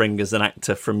what they bring as an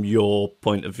actor from your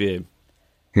point of view.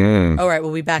 All right,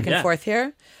 we'll be back and forth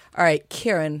here. All right,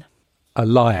 Kieran. A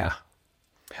liar.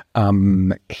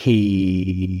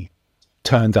 He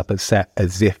turns up at set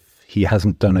as if he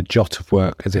hasn't done a jot of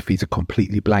work, as if he's a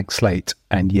completely blank slate,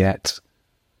 and yet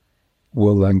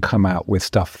will then come out with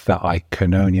stuff that I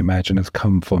can only imagine has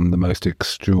come from the most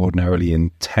extraordinarily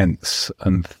intense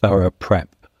and thorough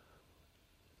prep.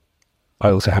 I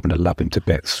also happen to love him to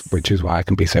bits, which is why I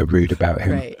can be so rude about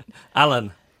him. Right.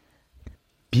 Alan.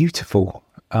 Beautiful.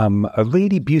 A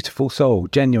really beautiful soul,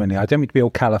 genuinely. I don't mean to be all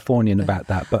Californian about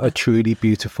that, but a truly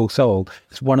beautiful soul.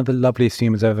 It's one of the loveliest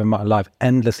humans I've ever met in my life,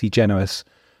 endlessly generous.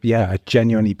 Yeah, a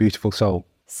genuinely beautiful soul.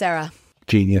 Sarah.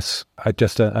 Genius.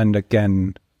 And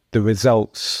again, the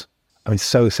results, I mean,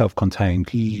 so self-contained.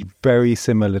 He's very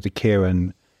similar to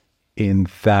Kieran in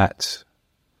that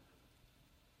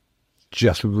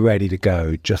just ready to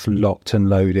go, just locked and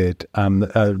loaded. A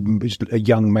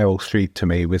young Meryl Streep to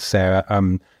me with Sarah.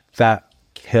 That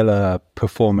killer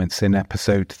performance in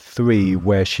episode 3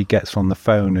 where she gets on the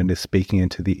phone and is speaking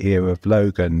into the ear of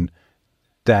Logan,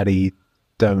 Daddy,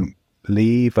 don't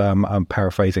leave. I'm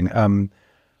paraphrasing.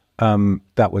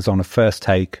 That was on a first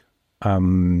take.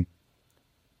 I'd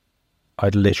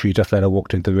literally just let her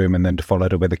walk into the room and then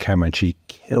followed her with the camera, and she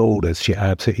killed us. She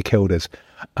absolutely killed us.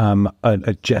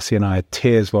 Jessie and I had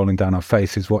tears rolling down our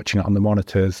faces watching it on the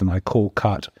monitors, and I call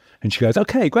cut, and she goes,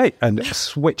 "Okay, great," and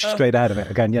switched straight out of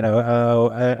it again.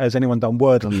 Has anyone done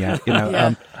Wordle yet?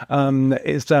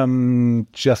 It's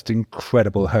just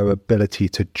incredible, her ability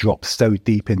to drop so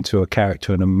deep into a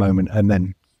character in a moment and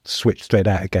then switch straight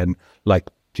out again, like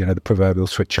the proverbial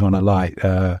switching on a light.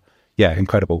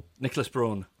 Incredible. Nicholas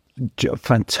Braun.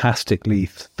 Fantastically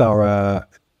thorough,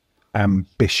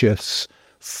 ambitious,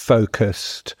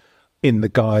 focused, in the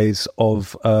guise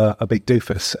of a big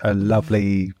doofus, a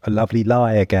lovely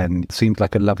lie again. It seems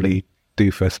like a lovely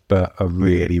doofus, but a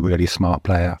really, really smart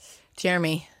player.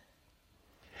 Jeremy.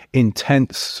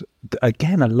 Intense,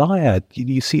 again, a liar.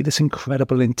 You see this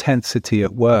incredible intensity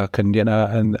at work, and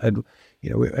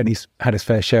he's had his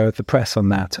fair share of the press on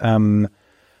that.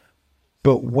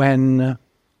 But when,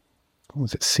 what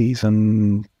was it,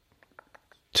 season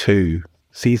 2,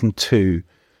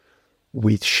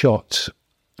 we'd shot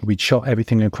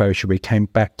everything in Croatia. We came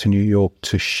back to New York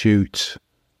to shoot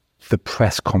the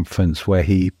press conference where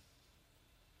he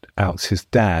outs his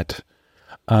dad.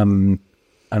 And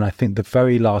I think the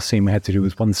very last scene we had to do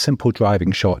was one simple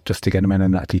driving shot just to get him in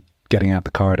and actually getting out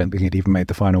the car. I don't think he'd even made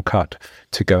the final cut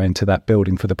to go into that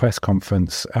building for the press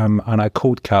conference. And I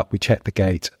called cut, we checked the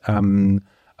gate, and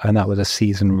that was a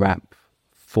season wrap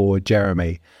for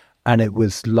Jeremy. And it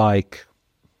was like,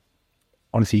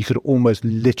 honestly, you could almost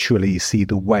literally see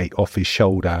the weight off his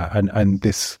shoulder, and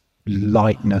this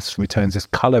lightness returns, this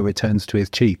colour returns to his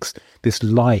cheeks, this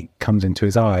light comes into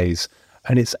his eyes,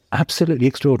 and it's absolutely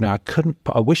extraordinary.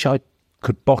 I wish I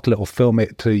could bottle it or film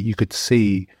it so you could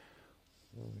see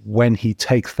when he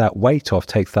takes that weight off,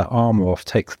 takes that armour off,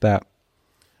 takes that,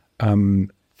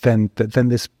 then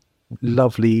this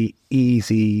lovely,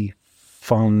 easy,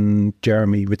 fun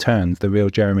Jeremy returns. The real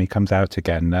Jeremy comes out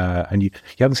again, and you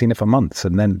haven't seen it for months,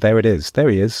 and then there it is. There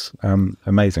he is.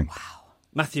 Amazing. Wow.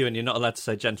 Matthew, and you're not allowed to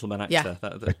say gentleman actor.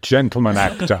 Yeah. A gentleman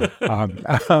actor.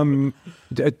 A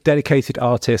dedicated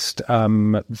artist,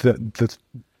 the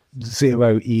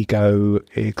zero ego,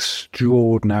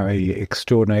 extraordinary.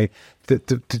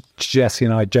 The Jessie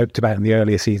and I joked about in the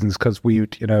earlier seasons because we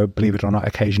would, believe it or not,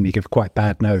 occasionally give quite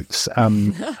bad notes.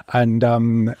 And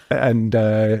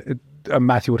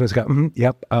Matthew would always go,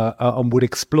 yep, and would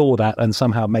explore that and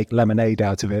somehow make lemonade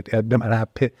out of it, no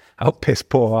matter how piss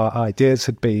poor our ideas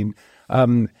had been.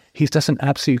 He's just an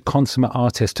absolute consummate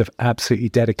artist, of absolutely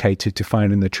dedicated to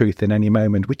finding the truth in any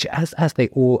moment, which as they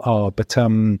all are. But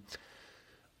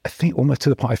I think almost to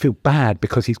the point I feel bad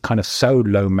because he's kind of so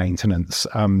low maintenance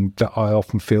that I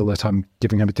often feel that I'm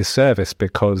giving him a disservice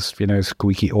because,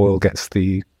 squeaky wheel gets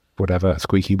the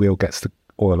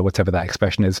oil or whatever that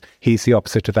expression is. He's the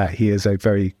opposite of that. He is a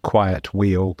very quiet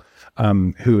wheel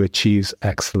who achieves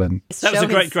excellence. That was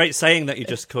a great saying that you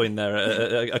just coined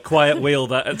there, a quiet wheel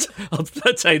that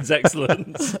attains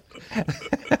excellence.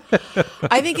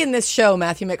 I think in this show,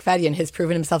 Matthew McFadden has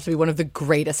proven himself to be one of the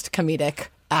greatest comedic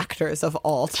actors of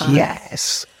all time.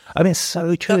 Yes. I mean, it's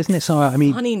so true, isn't it, Sarah? I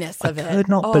mean, funniness of it. I could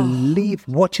not believe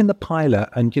watching the pilot,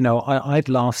 and, you know, I'd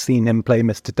last seen him play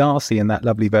Mr. Darcy in that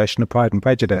lovely version of Pride and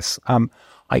Prejudice.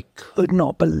 I could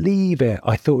not believe it.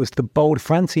 I thought it was the bold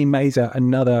Francine Mazer,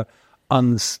 another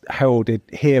unheralded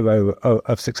hero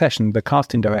of Succession, the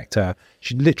casting director.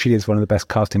 She literally is one of the best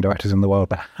casting directors in the world,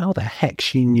 but how the heck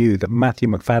she knew that Matthew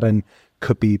McFadden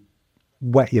could be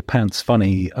wet your pants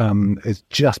funny is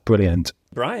just brilliant.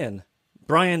 Brian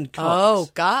Cox. Oh,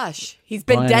 gosh. He's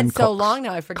been dead so long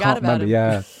now, I forgot about him.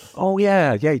 Yeah. Oh,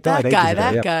 yeah, he died ages ago.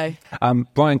 That guy.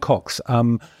 Brian Cox,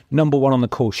 number one on the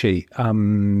call sheet.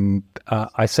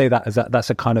 I say that as that's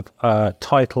a kind of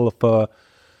title for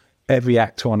every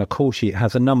actor on a call sheet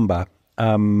has a number.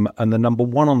 And the number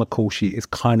one on the call sheet is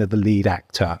kind of the lead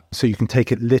actor. So you can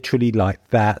take it literally like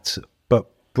that. But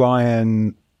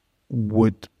Brian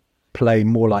would play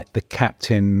more like the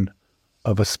captain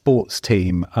of a sports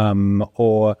team,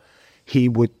 or he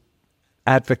would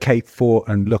advocate for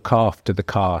and look after the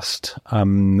cast,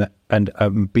 and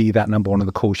be that number one on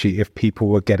the call sheet if people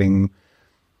were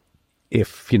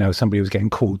if, you know, somebody was getting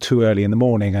called too early in the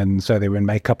morning and so they were in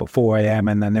makeup at 4 a.m.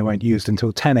 and then they weren't used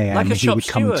until 10 a.m. Like a he would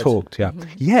come and talk. Yeah.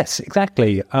 Yes,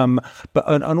 exactly. But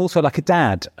also like a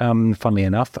dad, funnily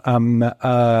enough,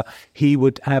 he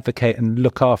would advocate and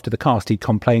look after the cast. He'd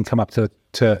complain, come up to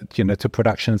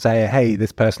production and say, hey,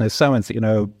 this person is so and so, you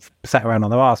know, sat around on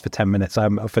their ass for 10 minutes,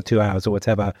 for 2 hours or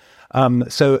whatever.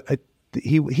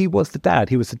 He was the dad.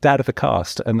 He was the dad of the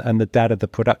cast and the dad of the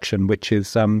production, which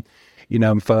is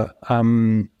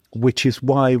which is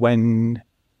why when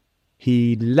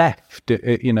he left,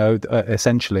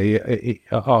 essentially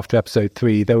after episode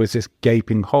 3, there was this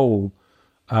gaping hole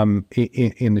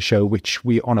in the show, which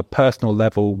we, on a personal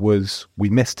level, we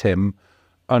missed him,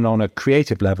 and on a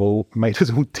creative level, made us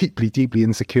all deeply, deeply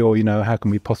insecure. You know, how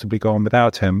can we possibly go on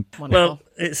without him? Well,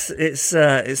 it's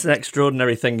an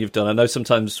extraordinary thing you've done. I know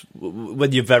sometimes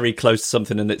when you're very close to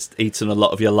something and it's eaten a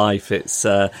lot of your life, it's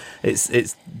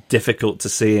difficult to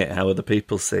see it how other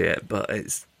people see it, but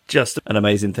it's just an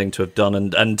amazing thing to have done.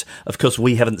 And of course,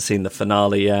 we haven't seen the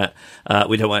finale yet.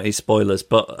 We don't want any spoilers,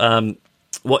 but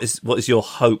what is your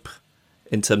hope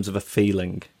in terms of a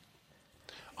feeling?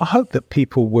 I hope that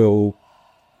people will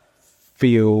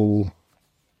feel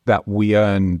that we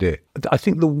earned it. I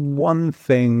think the one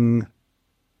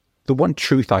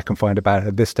truth I can find about it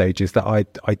at this stage is that I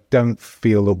don't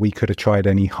feel that we could have tried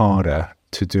any harder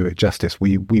to do it justice.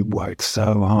 We worked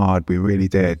so hard, we really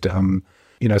did. So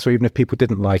even if people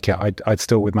didn't like it, I'd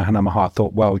still, with my hand on my heart,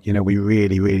 thought, well, we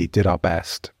really, really did our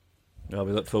best. Well,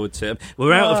 we look forward to it.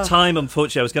 We're out of time,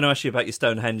 unfortunately. I was going to ask you about your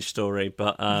Stonehenge story,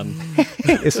 but...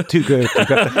 It's too good.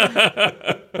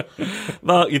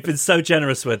 Mark, you've been so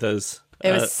generous with us.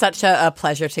 It was such a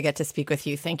pleasure to get to speak with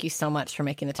you. Thank you so much for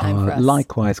making the time for us.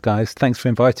 Likewise, guys. Thanks for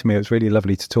inviting me. It was really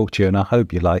lovely to talk to you, and I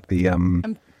hope you like the...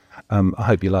 I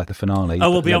hope you like the finale. Oh,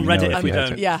 we'll be on Reddit if we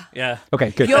don't. Yeah.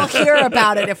 Okay, good. You'll hear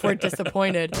about it if we're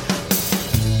disappointed.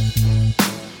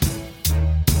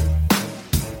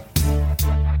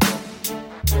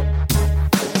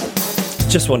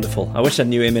 Just wonderful. I wish I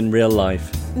knew him in real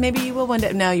life. Maybe you will one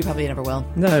day. No, you probably never will.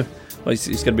 No. Well,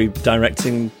 he's going to be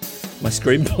directing my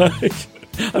screenplay.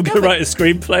 I'm going to write a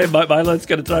screenplay and Mylod's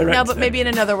going to direct it. No, but maybe in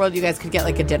another world you guys could get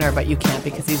like a dinner, but you can't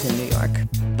because he's in New York.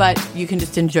 But you can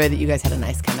just enjoy that you guys had a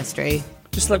nice chemistry.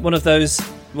 Just like one of those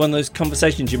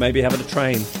conversations you maybe have at a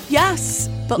train. Yes,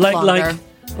 but longer.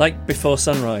 Like Before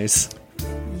Sunrise.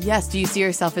 Yes. Do you see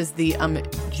yourself as the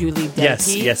Julie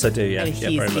Delpy? Yes, I do. Yeah, and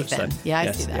very much so. Yeah,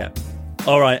 I see that. Yeah.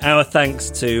 All right, our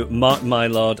thanks to Mark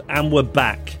Mylod, and we're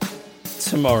back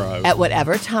tomorrow. At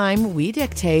whatever time we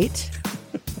dictate,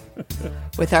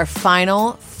 with our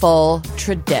final full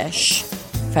tradish,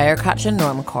 Firecrotch and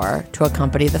Normcore, to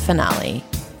accompany the finale,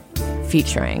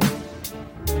 featuring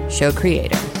show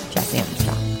creator Jesse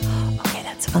Armstrong. Okay,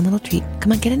 that's a fun little treat.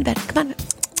 Come on, get into bed. Come on.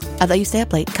 I'd let you stay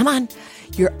up late. Come on.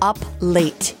 You're up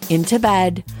late. Into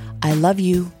bed. I love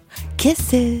you.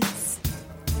 Kisses.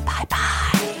 Bye-bye.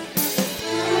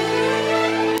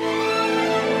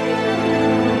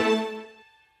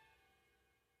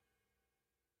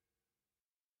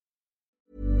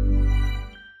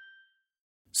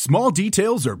 Small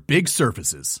details are big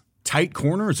surfaces. Tight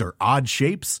corners are odd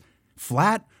shapes.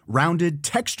 Flat, rounded,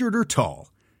 textured, or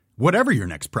tall. Whatever your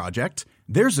next project,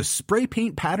 there's a spray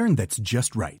paint pattern that's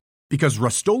just right. Because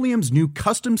Rust-Oleum's new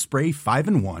Custom Spray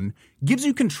 5-in-1 gives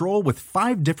you control with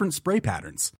 5 different spray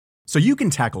patterns. So you can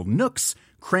tackle nooks,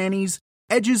 crannies,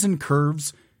 edges, and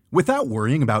curves without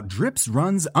worrying about drips,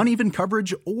 runs, uneven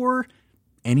coverage, or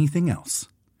anything else.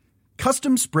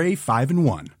 Custom Spray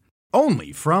 5-in-1.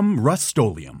 Only from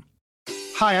Rust-Oleum.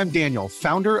 Hi, I'm Daniel,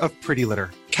 founder of Pretty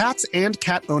Litter. Cats and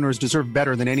cat owners deserve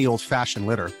better than any old-fashioned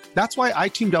litter. That's why I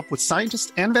teamed up with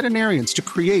scientists and veterinarians to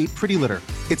create Pretty Litter.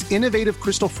 Its innovative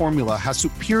crystal formula has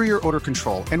superior odor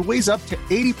control and weighs up to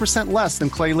 80% less than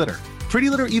clay litter. Pretty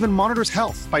Litter even monitors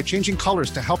health by changing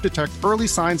colors to help detect early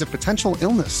signs of potential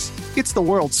illness. It's the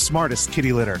world's smartest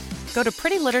kitty litter. Go to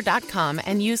prettylitter.com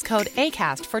and use code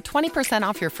ACAST for 20%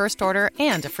 off your first order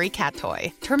and a free cat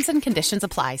toy. Terms and conditions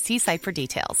apply. See site for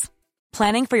details.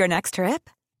 Planning for your next trip?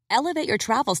 Elevate your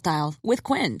travel style with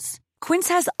Quince. Quince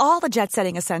has all the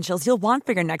jet-setting essentials you'll want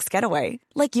for your next getaway,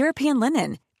 like European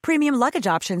linen, premium luggage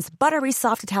options, buttery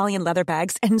soft Italian leather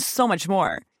bags, and so much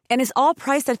more. And is all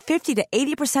priced at 50 to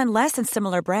 80% less than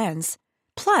similar brands.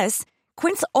 Plus,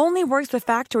 Quince only works with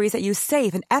factories that use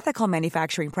safe and ethical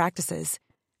manufacturing practices.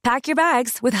 Pack your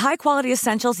bags with high-quality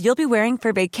essentials you'll be wearing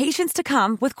for vacations to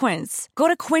come with Quince. Go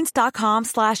to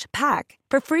quince.com/pack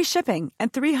for free shipping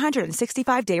and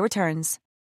 365-day returns.